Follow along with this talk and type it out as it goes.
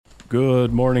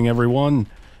Good morning, everyone.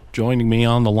 Joining me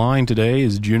on the line today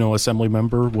is Juneau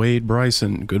Assemblymember Wade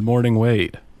Bryson. Good morning,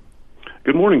 Wade.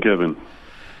 Good morning, Kevin.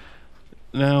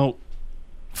 Now,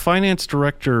 Finance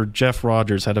Director Jeff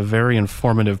Rogers had a very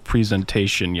informative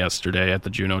presentation yesterday at the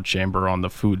Juneau Chamber on the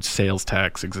food sales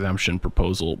tax exemption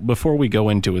proposal. Before we go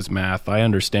into his math, I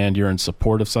understand you're in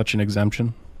support of such an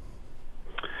exemption?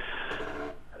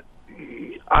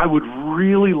 I would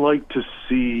really like to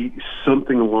see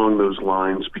something along those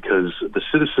lines because the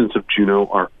citizens of Juneau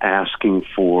are asking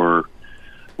for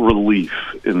relief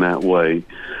in that way.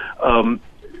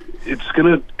 It's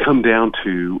going to come down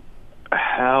to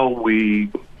how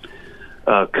we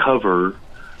cover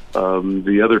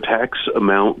the other tax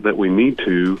amount that we need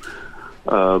to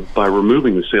by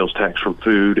removing the sales tax from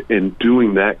food, and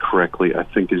doing that correctly, I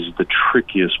think, is the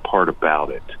trickiest part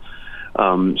about it.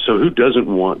 So who doesn't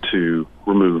want to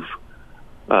remove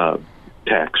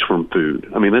tax from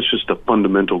food? I mean, that's just a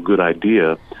fundamental good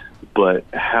idea, but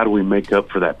how do we make up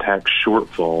for that tax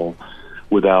shortfall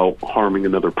without harming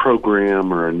another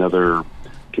program or another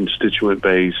constituent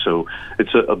base? So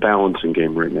it's a balancing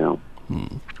game right now.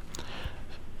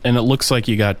 And it looks like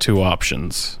you got two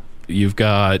options. You've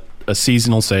got a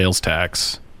seasonal sales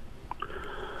tax,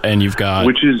 and you've got...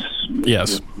 Which is...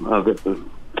 Yes.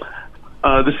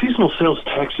 The seasonal sales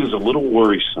tax is a little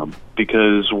worrisome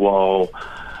because while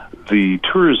the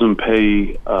tourism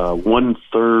pay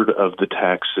 1/3 of the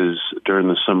taxes during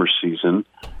the summer season,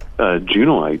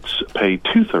 Juneauites pay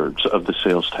 2/3 of the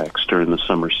sales tax during the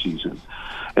summer season.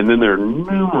 And then there are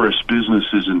numerous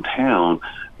businesses in town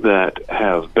that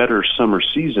have better summer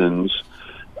seasons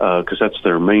because that's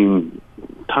their main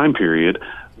time period,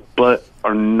 but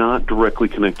are not directly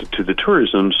connected to the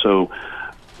tourism. So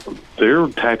their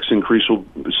tax increase will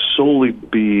solely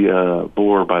be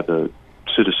bore by the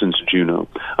citizens of Juneau.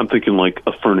 I'm thinking like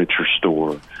a furniture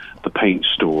store, the paint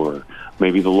store,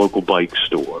 maybe the local bike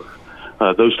store,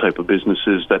 those type of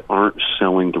businesses that aren't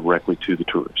selling directly to the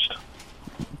tourist.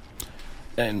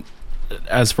 And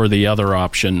as for the other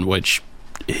option, which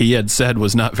he had said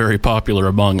was not very popular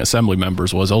among assembly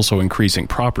members, was also increasing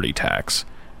property tax.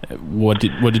 What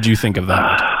did you think of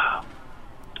that?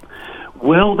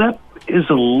 Well, that is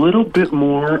a little bit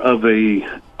more of a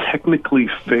technically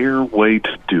fair way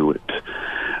to do it.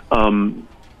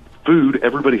 Food,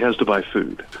 everybody has to buy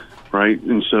food, right?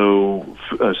 And so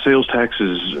sales tax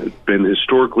has been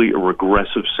historically a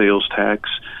regressive sales tax,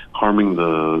 harming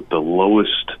the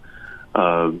lowest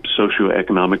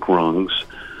socioeconomic rungs,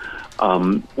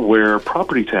 where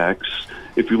property tax,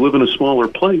 if you live in a smaller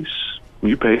place,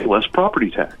 you pay less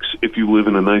property tax. If you live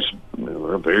in a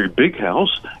very big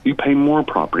house, you pay more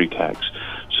property tax.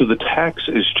 So the tax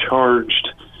is charged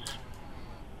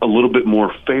a little bit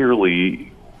more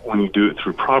fairly when you do it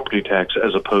through property tax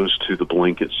as opposed to the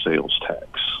blanket sales tax.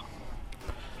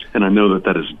 And I know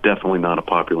that is definitely not a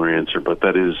popular answer, but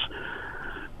that is,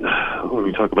 when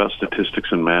you talk about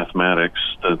statistics and mathematics,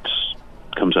 that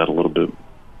comes out a little bit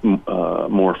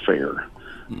more fair.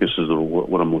 This is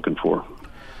what I'm looking for.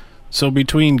 So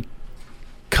between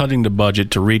cutting the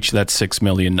budget to reach that $6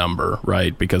 million number,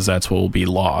 right, because that's what will be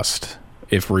lost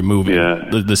if removing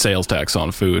the sales tax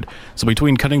on food. So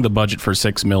between cutting the budget for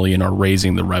 $6 million or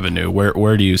raising the revenue,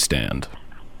 where do you stand?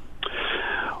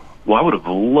 Well, I would have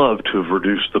loved to have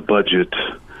reduced the budget,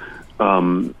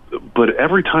 but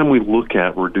every time we look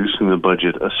at reducing the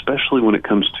budget, especially when it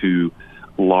comes to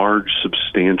large,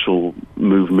 substantial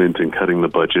movement in cutting the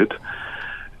budget,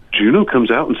 Juneau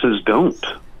comes out and says don't.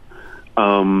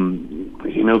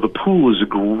 The pool is a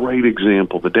great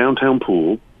example. The downtown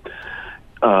pool,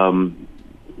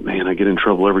 man, I get in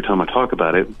trouble every time I talk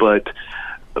about it, but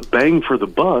bang for the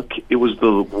buck, it was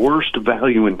the worst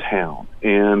value in town.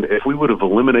 And if we would have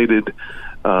eliminated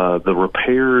the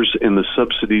repairs and the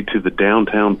subsidy to the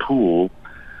downtown pool,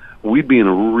 we'd be in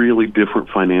a really different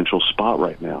financial spot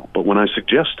right now. But when I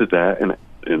suggested that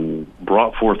and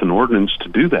brought forth an ordinance to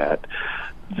do that,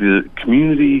 the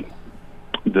community,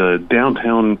 the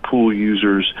downtown pool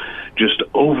users just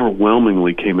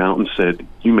overwhelmingly came out and said,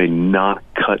 you may not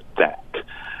cut that.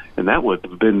 And that would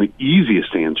have been the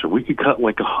easiest answer. We could cut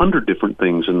like 100 different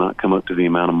things and not come up to the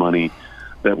amount of money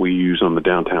that we use on the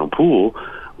downtown pool.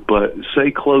 But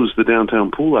say close the downtown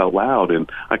pool out loud, and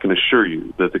I can assure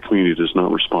you that the community does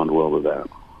not respond well to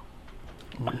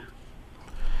that.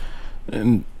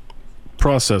 And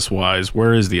process-wise,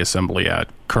 where is the Assembly at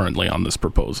currently on this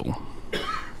proposal?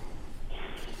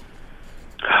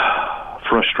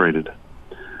 Frustrated,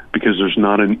 because there's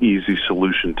not an easy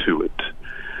solution to it.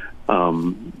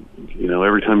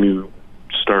 Every time you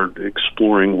start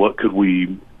exploring what could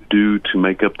we do to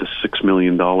make up the $6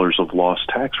 million of lost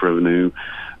tax revenue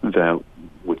that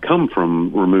would come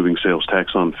from removing sales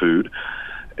tax on food.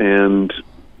 And,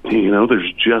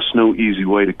 there's just no easy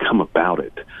way to come about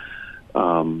it.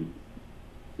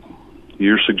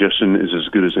 Your suggestion is as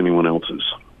good as anyone else's,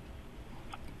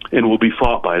 and will be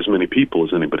fought by as many people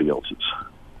as anybody else's.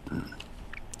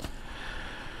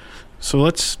 So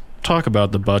let's talk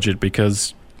about the budget,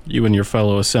 because you and your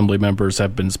fellow assembly members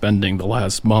have been spending the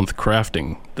last month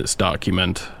crafting this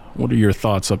document. What are your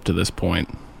thoughts up to this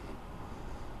point?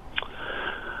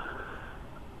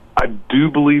 I do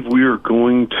believe we are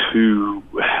going to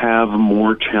have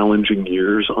more challenging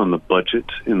years on the budget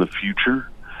in the future.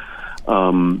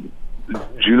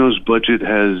 Juneau's budget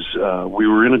we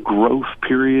were in a growth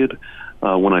period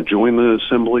when I joined the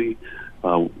Assembly.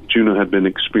 Juneau had been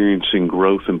experiencing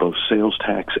growth in both sales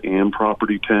tax and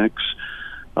property tax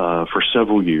for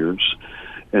several years.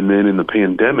 And then in the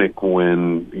pandemic,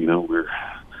 when,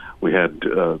 we had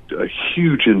a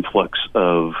huge influx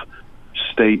of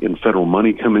state and federal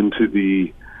money come into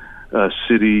the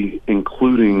city,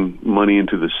 including money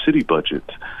into the city budget.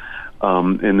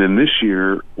 And then this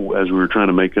year, as we were trying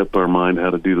to make up our mind how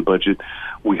to do the budget,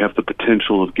 we have the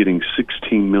potential of getting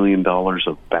 $16 million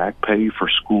of back pay for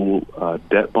school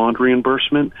debt bond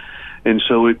reimbursement. And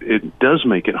so it does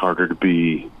make it harder to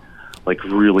be like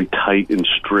really tight and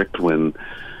strict when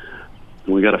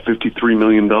we got a $53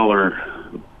 million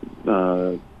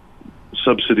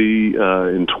subsidy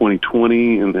in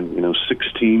 2020, and then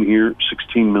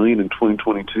 16 million in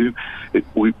 2022.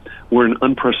 We're in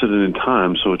unprecedented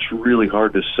times, so it's really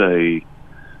hard to say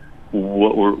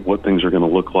what things are going to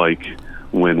look like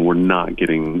when we're not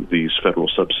getting these federal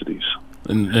subsidies.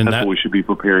 And that's what we should be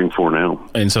preparing for now.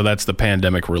 And so that's the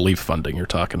pandemic relief funding you're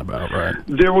talking about, right?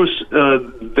 There was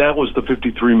that was the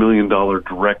 $53 million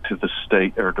direct to the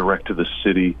state or direct to the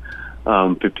city.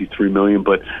 $53 million,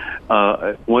 but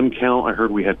at one count I heard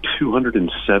we had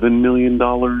 $207 million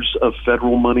of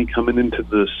federal money coming into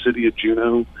the city of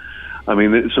Juneau. I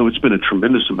mean, so it's been a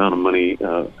tremendous amount of money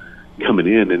coming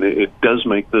in, and it does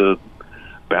make the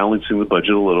balancing the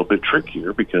budget a little bit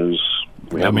trickier because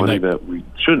we have money that we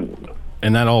shouldn't.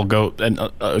 And that all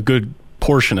and a good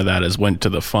portion of that went to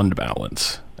the fund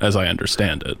balance, as I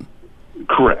understand it.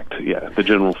 Correct, yeah, the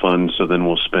general fund, so then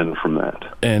we'll spend from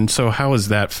that. And so how is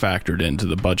that factored into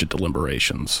the budget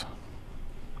deliberations?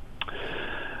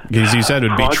 Because you said it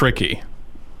would be tricky.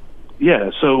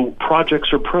 Yeah, so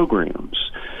projects or programs.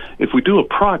 If we do a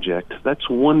project, that's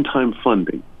one-time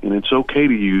funding, and it's okay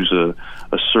to use a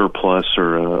surplus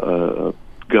or a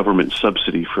government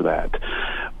subsidy for that.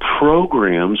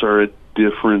 Programs are a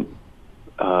different,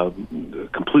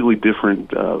 completely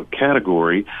different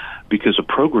category, because a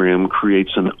program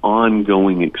creates an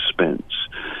ongoing expense.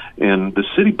 And the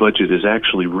city budget is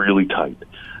actually really tight.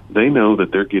 They know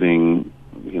that they're getting,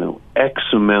 X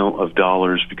amount of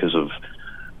dollars because of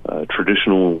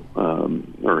traditional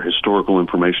or historical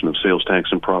information of sales tax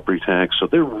and property tax. So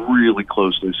they're really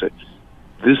close. They say,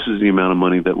 this is the amount of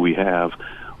money that we have.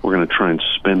 We're going to try and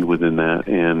spend within that.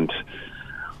 And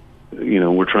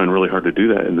we're trying really hard to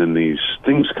do that, and then these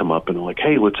things come up and they're like,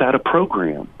 hey, let's add a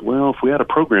program. Well, if we add a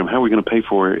program, how are we going to pay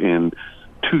for it in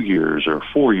 2 years or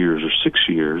 4 years or 6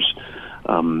 years?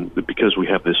 Because we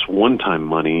have this one-time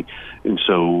money, and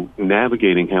so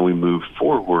navigating how we move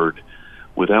forward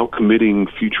without committing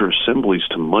future assemblies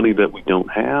to money that we don't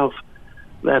have,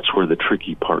 that's where the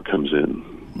tricky part comes in.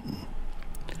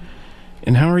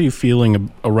 And how are you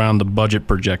feeling around the budget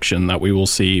projection that we will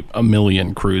see 1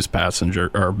 million cruise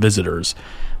passenger or visitors?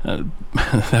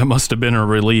 That must have been a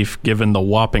relief given the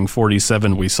whopping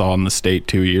 47 we saw in the state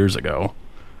 2 years ago.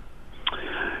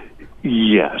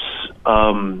 Yes.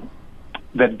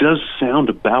 That does sound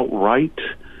about right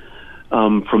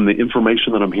from the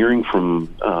information that I'm hearing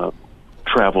from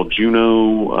Travel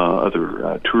Juneau,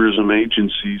 other tourism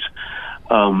agencies.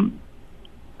 I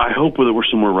hope that we're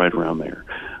somewhere right around there.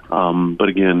 But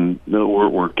again, no,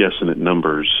 we're guessing at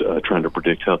numbers, trying to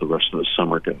predict how the rest of the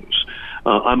summer goes.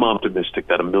 I'm optimistic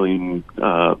that 1 million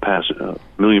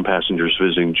passengers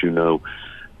visiting Juneau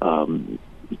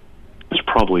is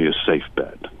probably a safe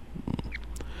bet.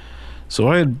 So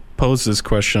I had posed this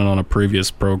question on a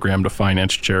previous program to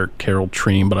Finance Chair Carol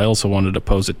Treem, but I also wanted to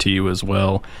pose it to you as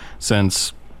well,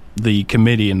 since the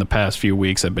committee in the past few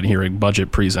weeks have been hearing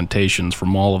budget presentations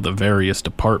from all of the various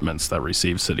departments that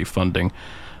receive city funding.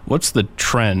 What's the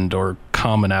trend or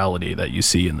commonality that you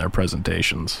see in their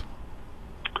presentations?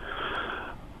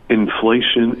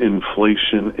 Inflation,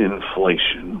 inflation,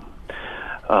 inflation.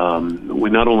 We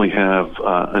not only have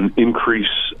an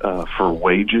increase for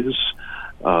wages,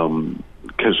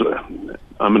 because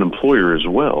I'm an employer as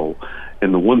well,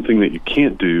 and the one thing that you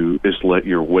can't do is let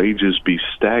your wages be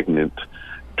stagnant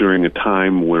during a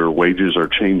time where wages are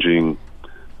changing,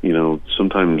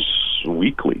 sometimes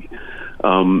weekly.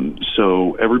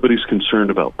 So everybody's concerned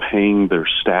about paying their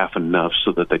staff enough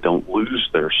so that they don't lose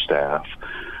their staff.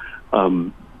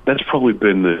 That's probably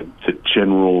been the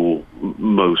general,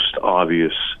 most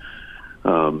obvious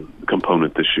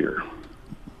component this year.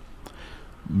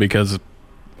 Because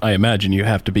I imagine you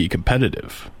have to be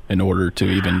competitive in order to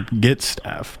even get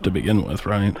staff to begin with,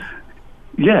 right?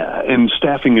 Yeah, and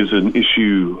staffing is an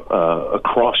issue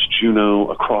across Juneau,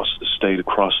 across the state,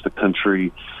 across the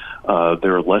country.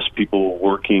 There are less people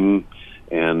working,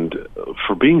 and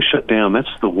for being shut down,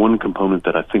 that's the one component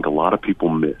that I think a lot of people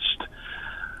missed.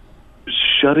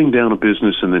 Shutting down a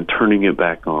business and then turning it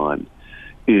back on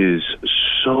is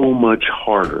so much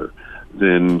harder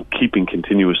than keeping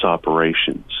continuous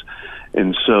operations.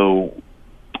 And so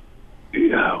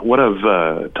what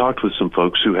I've talked with some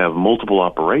folks who have multiple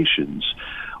operations,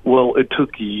 well, it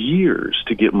took years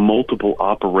to get multiple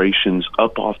operations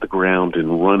up off the ground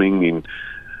and running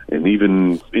and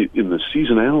even in the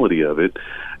seasonality of it.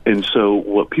 And so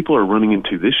what people are running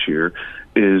into this year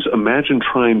is, imagine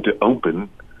trying to open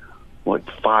like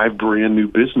 5 brand new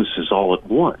businesses all at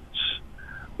once.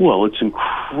 Well, it's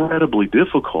incredibly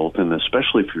difficult, and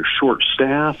especially if you're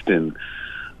short-staffed and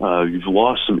you've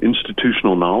lost some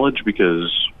institutional knowledge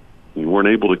because you weren't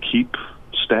able to keep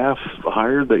staff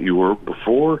hired that you were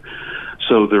before.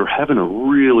 So they're having a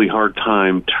really hard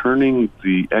time turning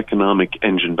the economic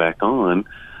engine back on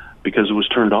because it was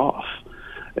turned off.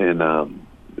 And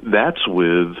that's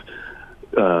with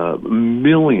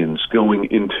millions going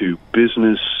into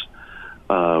business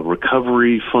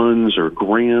recovery funds or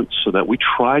grants, so that we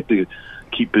tried to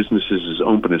keep businesses as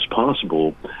open as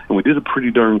possible, and we did a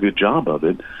pretty darn good job of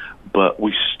it. But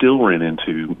we still ran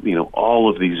into, all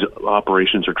of these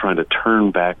operations are trying to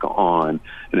turn back on,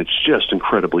 and it's just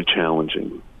incredibly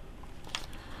challenging.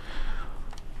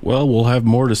 Well, we'll have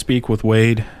more to speak with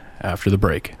Wade after the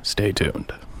break. Stay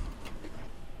tuned.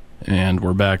 And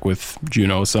we're back with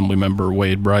Juneau Assemblymember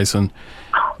Wade Bryson.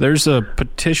 There's a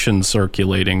petition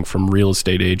circulating from real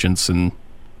estate agents and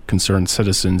concerned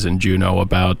citizens in Juneau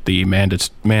about the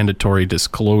mandatory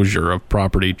disclosure of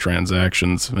property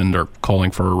transactions, and are calling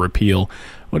for a repeal.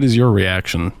 What is your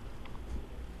reaction?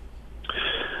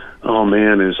 Oh,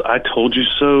 man, is I told you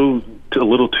so a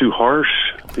little too harsh?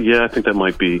 Yeah, I think that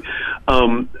might be.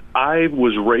 I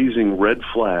was raising red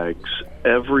flags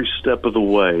every step of the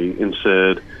way and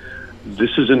said,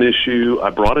 this is an issue. I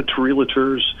brought it to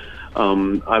realtors.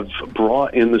 I've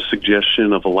brought in the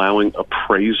suggestion of allowing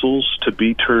appraisals to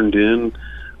be turned in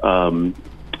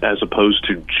as opposed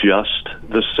to just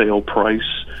the sale price.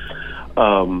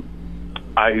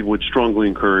 I would strongly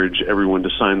encourage everyone to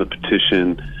sign the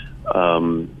petition.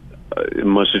 It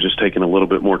must have just taken a little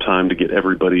bit more time to get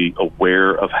everybody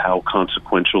aware of how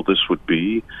consequential this would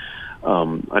be.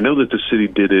 I know that the city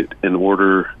did it in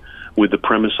order with the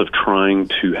premise of trying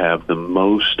to have the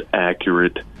most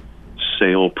accurate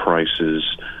sale prices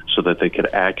so that they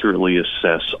could accurately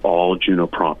assess all Juneau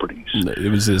properties. It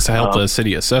was his help the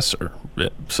city assessor,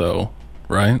 so,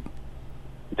 right?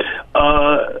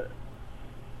 A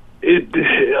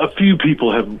few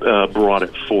people have brought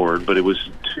it forward, but it was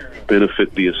to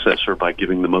benefit the assessor by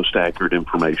giving the most accurate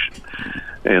information.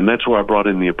 And that's why I brought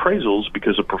in the appraisals,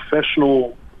 because a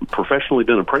professionally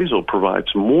done appraisal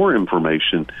provides more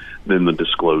information than the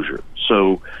disclosure.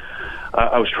 So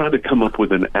I was trying to come up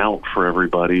with an out for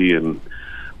everybody, and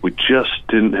we just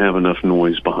didn't have enough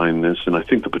noise behind this, and I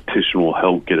think the petition will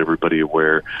help get everybody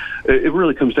aware. It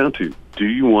really comes down to, do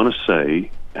you want to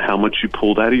say how much you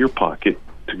pulled out of your pocket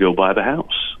to go buy the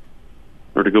house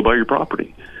or to go buy your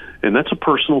property? And that's a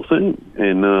personal thing.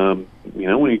 And,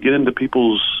 when you get into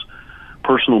people's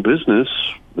personal business,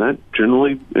 that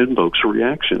generally invokes a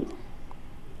reaction.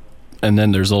 And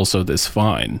then there's also this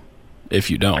fine if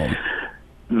you don't.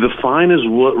 The fine is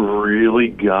what really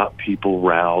got people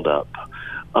riled up.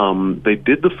 They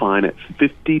did the fine at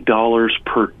 $50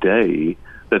 per day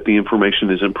that the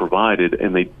information isn't provided,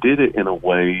 and they did it in a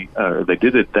way, they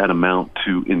did it that amount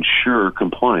to ensure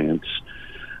compliance,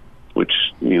 which,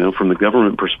 from the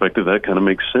government perspective, that kind of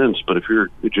makes sense. But if you're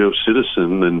a Joe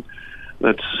citizen, then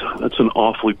that's an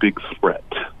awfully big threat.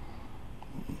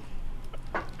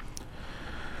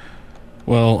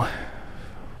 Well,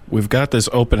 we've got this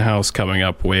open house coming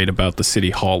up, Wade, about the City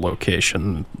Hall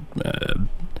location.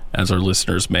 As our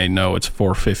listeners may know, it's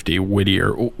 450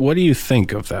 Whittier. What do you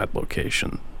think of that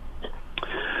location?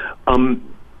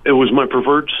 It was my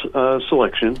preferred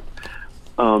selection.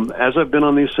 As I've been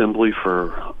on the assembly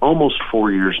for almost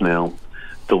 4 years now,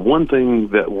 the one thing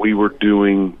that we were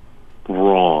doing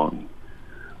wrong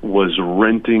was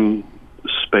renting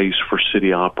space for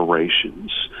city operations.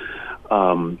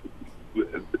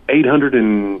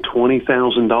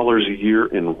 $820,000 a year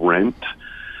in rent.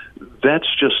 That's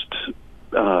just,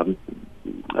 an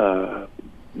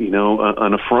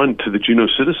affront to the Juneau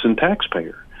citizen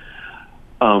taxpayer.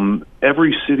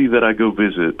 Every city that I go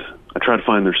visit, I try to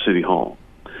find their city hall.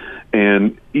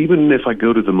 And even if I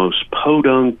go to the most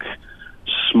podunk,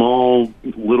 small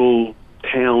little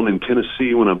town in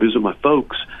Tennessee when I visit my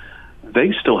folks,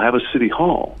 they still have a city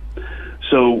hall.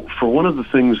 So for one of the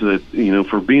things that,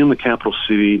 for being the capital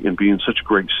city and being such a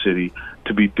great city,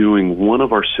 to be doing one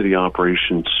of our city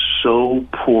operations so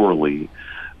poorly,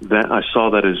 that I saw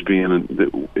that as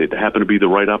being, it happened to be the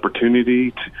right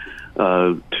opportunity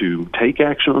to take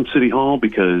action on City Hall,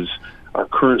 because our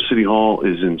current City Hall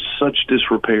is in such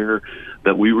disrepair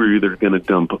that we were either going to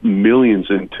dump millions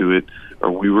into it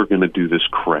or we were going to do this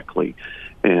correctly.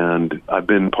 And I've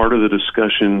been part of the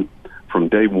discussion from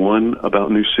day one about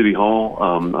new City Hall.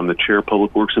 I'm the chair of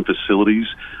Public Works and Facilities,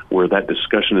 where that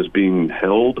discussion is being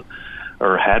held,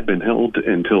 or had been held,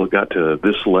 until it got to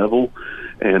this level.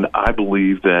 And I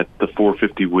believe that the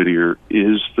 450 Whittier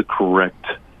is the correct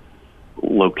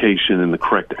location and the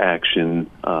correct action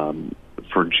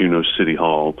for Juneau City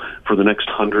Hall for the next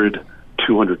 100,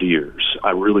 200 years.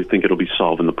 I really think it'll be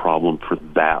solving the problem for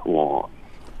that long.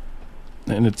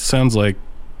 And it sounds like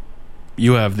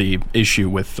you have the issue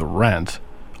with the rent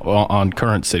on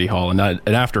current City Hall, and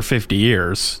after 50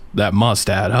 years, that must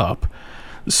add up.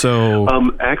 So,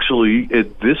 actually,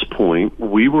 at this point,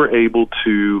 we were able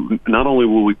to, not only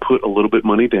will we put a little bit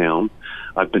money down,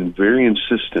 I've been very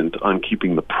insistent on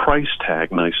keeping the price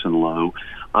tag nice and low.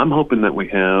 I'm hoping that we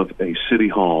have a City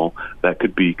Hall that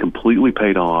could be completely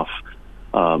paid off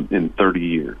in 30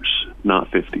 years,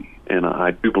 not 50. And I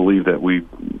do believe that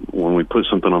when we put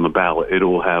something on the ballot, it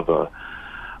will have a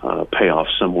payoff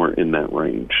somewhere in that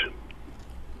range.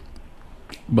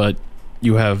 But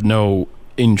you have no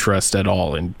interest at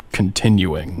all in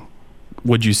continuing.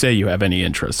 Would you say you have any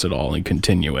interest at all in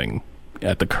continuing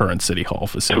at the current City Hall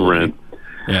facility? To rent?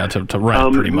 Yeah, to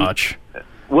rent pretty much.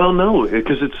 Well, no,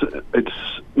 because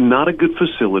it's not a good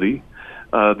facility.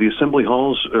 The assembly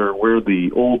halls are where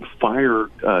the old fire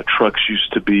trucks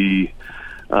used to be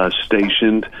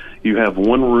stationed. You have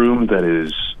one room that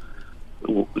is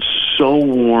so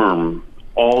warm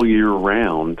all year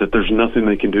round that there's nothing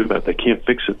they can do about it. They can't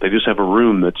fix it. They just have a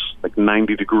room that's like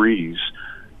 90 degrees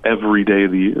every day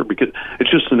of the year, because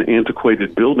it's just an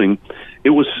antiquated building. It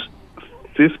was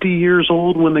 50 years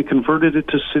old when they converted it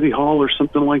to City Hall or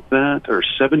something like that, or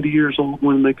 70 years old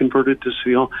when they converted it to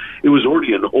City Hall. It was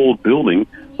already an old building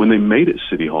when they made it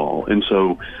City Hall. And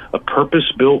so a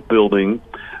purpose-built building.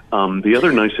 The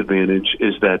other nice advantage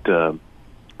is that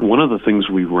one of the things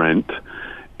we rent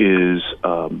is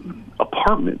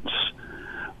apartments.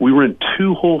 We rent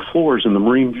 2 whole floors in the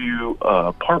Marine View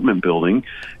apartment building,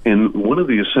 and one of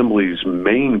the Assembly's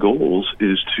main goals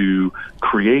is to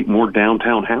create more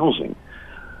downtown housing.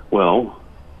 Well,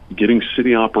 getting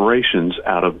city operations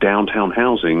out of downtown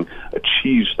housing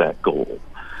achieves that goal.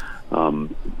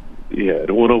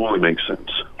 It would only make sense.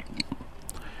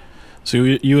 So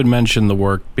you had mentioned the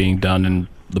work being done in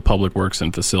the Public Works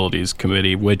and Facilities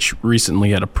Committee, which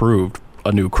recently had approved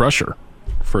a new crusher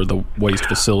for the waste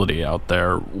facility out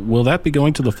there. Will that be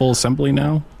going to the full assembly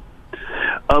now?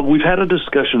 We've had a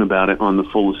discussion about it on the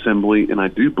full assembly, and I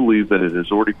do believe that it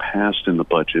has already passed in the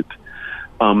budget.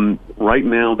 Right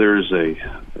now, there's a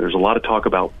lot of talk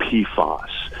about PFAS,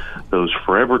 those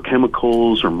forever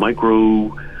chemicals or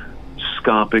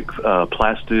microscopic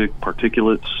plastic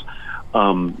particulates.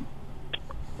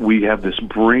 We have this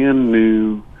brand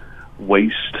new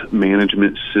waste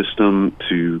management system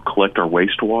to collect our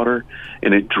wastewater,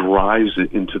 and it drives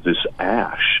it into this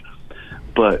ash.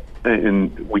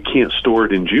 And we can't store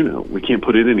it in Juneau. We can't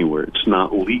put it anywhere. It's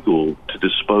not legal to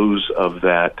dispose of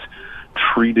that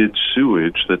treated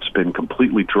sewage that's been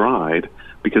completely dried,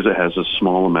 because it has a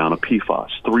small amount of PFAS,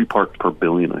 3 parts per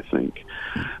billion, I think.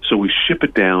 So we ship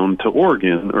it down to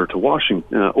Oregon, or to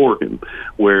Oregon,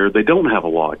 where they don't have a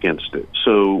law against it.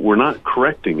 So we're not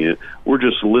correcting it. We're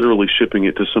just literally shipping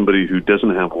it to somebody who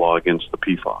doesn't have a law against the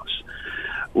PFAS.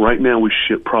 Right now, we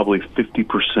ship probably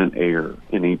 50% air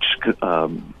in each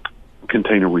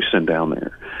container we send down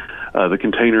there. The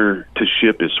container to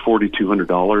ship is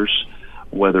 $4,200,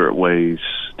 whether it weighs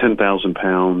 10,000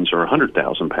 pounds or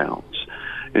 100,000 pounds.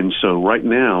 And so right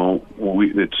now,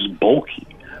 it's bulky.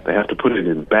 They have to put it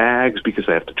in bags because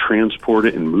they have to transport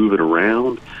it and move it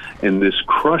around. And this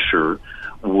crusher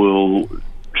will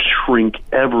shrink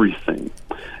everything.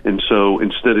 And so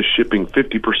instead of shipping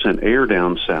 50% air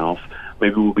down south,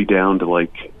 maybe we'll be down to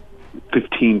like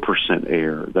 15%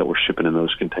 air that we're shipping in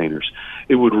those containers.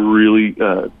 It would really,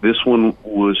 this one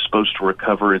was supposed to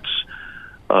recover its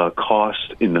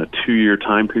cost in a 2-year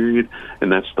time period,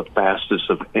 and that's the fastest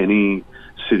of any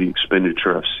city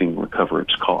expenditure I've seen recover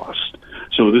its cost.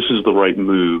 So this is the right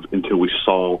move until we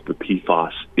solve the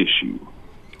PFAS issue.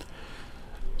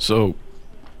 So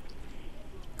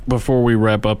before we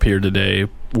wrap up here today,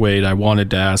 Wade, I wanted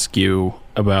to ask you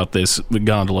about the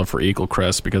gondola for Eagle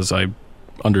Crest, because I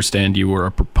understand you were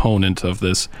a proponent of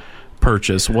this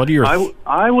purchase. What are your...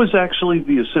 I was actually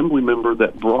the assembly member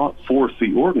that brought forth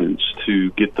the ordinance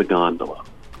to get the gondola.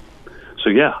 So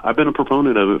yeah, I've been a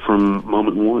proponent of it from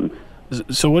moment one.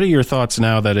 So what are your thoughts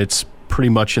now that it's pretty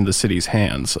much in the city's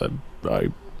hands?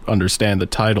 I understand the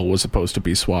title was supposed to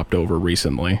be swapped over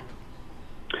recently.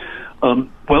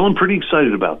 Well, I'm pretty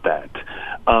excited about that.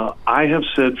 I have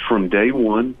said from day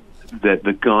one that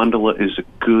the gondola is a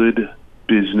good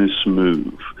business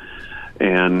move.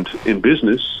 And in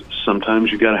business,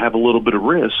 sometimes you got to have a little bit of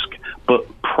risk, but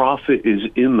profit is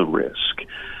in the risk.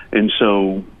 And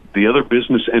so the other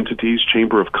business entities,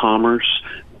 Chamber of Commerce,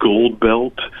 Gold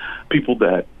Belt, people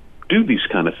that do these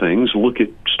kind of things, look at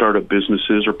startup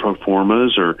businesses or pro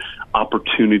formas or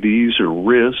opportunities or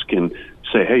risk and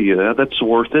say, hey, yeah, that's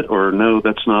worth it, or no,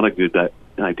 that's not a good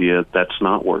idea, that's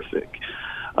not worth it.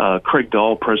 Craig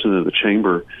Dahl, president of the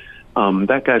Chamber,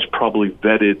 that guy's probably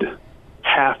vetted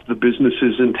half the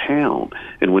businesses in town.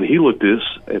 And when he looked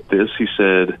at this, he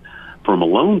said, from a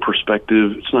loan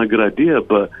perspective, it's not a good idea,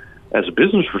 but as a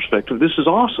business perspective, this is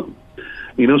awesome.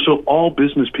 So all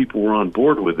business people were on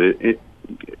board with it.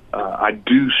 I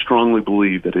do strongly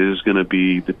believe that it is going to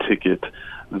be the ticket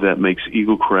that makes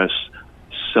Eagle Crest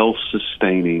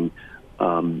self-sustaining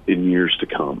in years to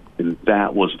come. And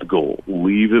that was the goal.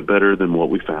 Leave it better than what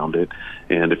we found it.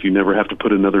 And if you never have to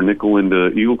put another nickel into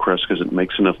Eagle Crest because it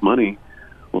makes enough money,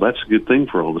 well, that's a good thing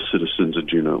for all the citizens of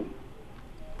Juneau.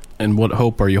 And what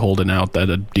hope are you holding out that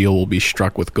a deal will be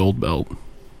struck with Gold Belt?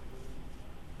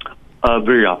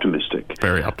 Very optimistic.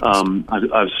 Very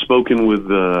optimistic. I've spoken with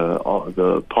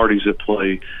the parties at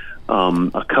play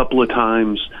a couple of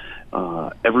times.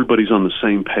 Everybody's on the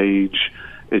same page.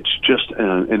 It's just,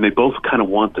 and they both kind of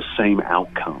want the same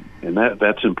outcome, and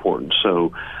that's important.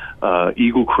 So,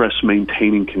 Eagle Crest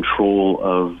maintaining control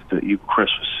of the Eagle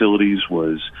Crest facilities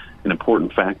was an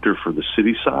important factor for the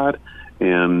city side,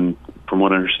 and from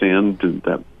what I understand,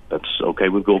 that's okay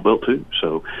with Gold Belt too.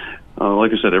 So,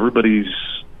 like I said, everybody's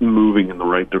moving in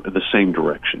the same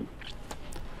direction.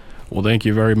 Well, thank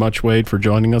you very much, Wade, for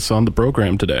joining us on the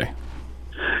program today.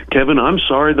 Kevin, I'm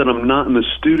sorry that I'm not in the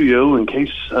studio. In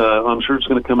case I'm sure it's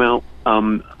going to come out,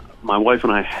 my wife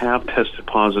and I have tested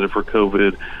positive for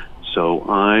COVID, so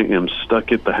I am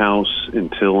stuck at the house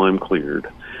until I'm cleared.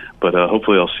 But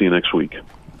hopefully I'll see you next week.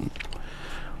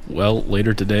 Well,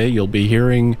 later today you'll be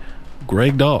hearing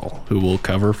Greg Dahl, who will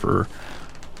cover for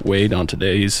Wade on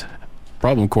today's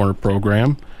Problem Corner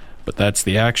program. But that's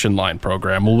the Action Line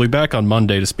program. We'll be back on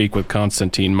Monday to speak with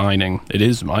Constantine Mining. It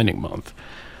is Mining Month.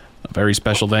 A very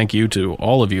special thank you to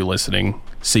all of you listening.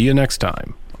 See you next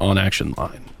time on Action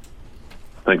Line.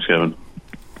 Thanks, Kevin.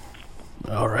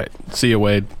 All right. See you,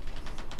 Wade.